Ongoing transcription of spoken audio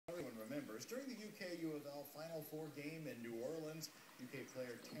scores. During the UK-U of L Final Four game in New Orleans, UK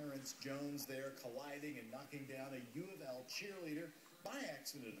player Terrence Jones there colliding and knocking down a U of L cheerleader, by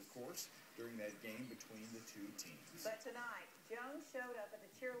accident, of course, during that game between the two teams. But tonight, Jones showed up at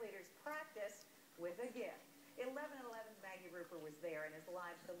the cheerleaders' practice with a gift. 11-11's Maggie Rupert was there and is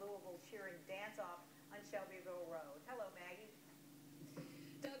live to the Louisville cheering dance-off on Shelbyville Road. Hello, Maggie.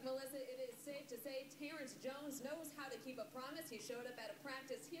 Doug, Melissa, it is safe to say Terrence Jones knows how to keep a promise. He showed up at a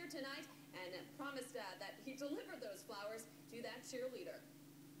practice here tonight and promised that he delivered those flowers to that cheerleader.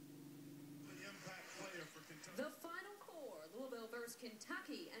 The impact player for Kentucky. The Final Four, Louisville versus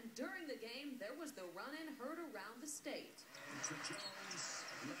Kentucky, and during the game, there was the run-in heard around the state. And to Jones,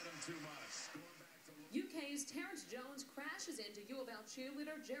 led him too much. UK's Terrence Jones crashes into U of L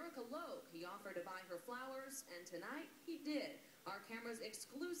cheerleader Jerica Logue. He offered to buy her flowers, and tonight he did. Our cameras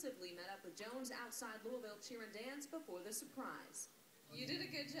exclusively met up with Jones outside Louisville Cheer and Dance before the surprise. You did a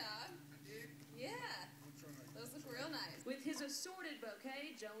good job. I did? Yeah. Those look real nice. With his assorted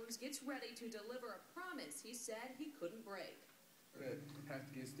bouquet, Jones gets ready to deliver a promise he said he couldn't break. That have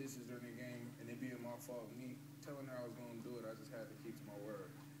to get stitches during the game, and it being my fault. Me telling her I was going to do it, I just had to keep to my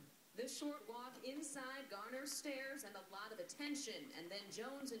word. The short walk inside garners stares and a lot of attention, and then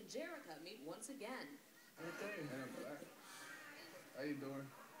Jones and Jerica meet once again. Okay. How you doing?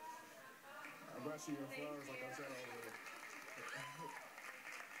 I brought you your flowers like I said over there.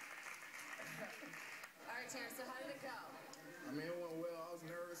 All right, Terrence, so how did it go? I mean, it went well. I was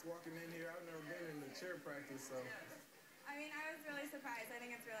nervous walking in here. I've never been in the cheer practice, so. I mean, I was really surprised. I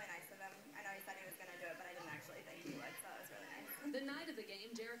think it's really nice of him. I know he said he was going to do it, but I didn't actually think he would, so it was really nice. The night of the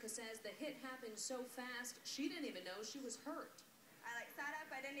game, Jerica says the hit happened so fast, she didn't even know she was hurt. I sat up.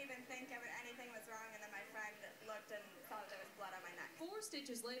 I didn't even think anything was wrong, and then my friend looked and saw that there was blood on my neck. 4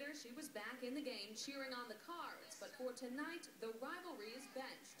 stitches later, she was back in the game cheering on the Cards. But for tonight, the rivalry is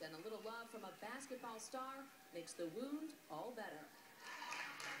benched, and a little love from a basketball star makes the wound all better.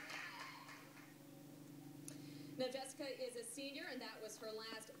 Now, Jessica is a senior, and that was her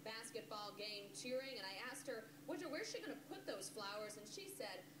last basketball game cheering. And I asked her, where's she going to put those flowers? And she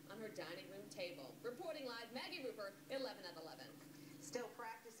said, on her dining room table. Reporting live, Maggie Rupert, 11 at 11. Still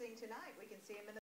practicing tonight. We can see him in the